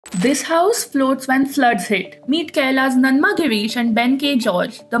This house floats when floods hit. Meet Kerala's Nanma Gireesh and Ben K.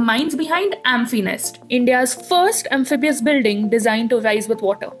 George, the minds behind AmphiNest, India's first amphibious building designed to rise with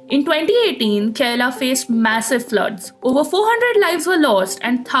water. In 2018, Kerala faced massive floods. Over 400 lives were lost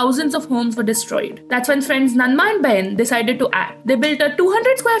and thousands of homes were destroyed. That's when friends Nanma and Ben decided to act. They built a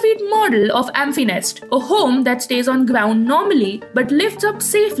 200 square feet model of AmphiNest, a home that stays on ground normally but lifts up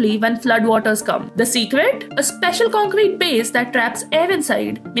safely when floodwaters come. The secret? A special concrete base that traps air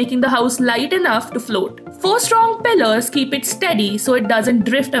inside, making the house light enough to float. 4 strong pillars keep it steady so it doesn't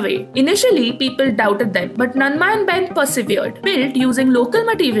drift away. Initially, people doubted them, but Nanma and Ben persevered. Built using local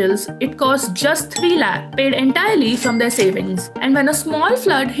materials, it cost just 3 lakh, paid entirely from their savings. And when a small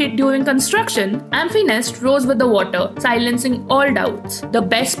flood hit during construction, AmphiNest rose with the water, silencing all doubts. The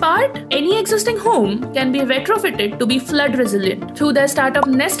best part? Any existing home can be retrofitted to be flood resilient. Through their startup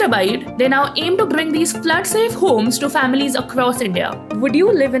Nest Abide, they now aim to bring these flood-safe homes to families across India. Would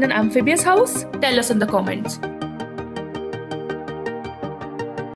you live in an amphibious house? Tell us in the comments.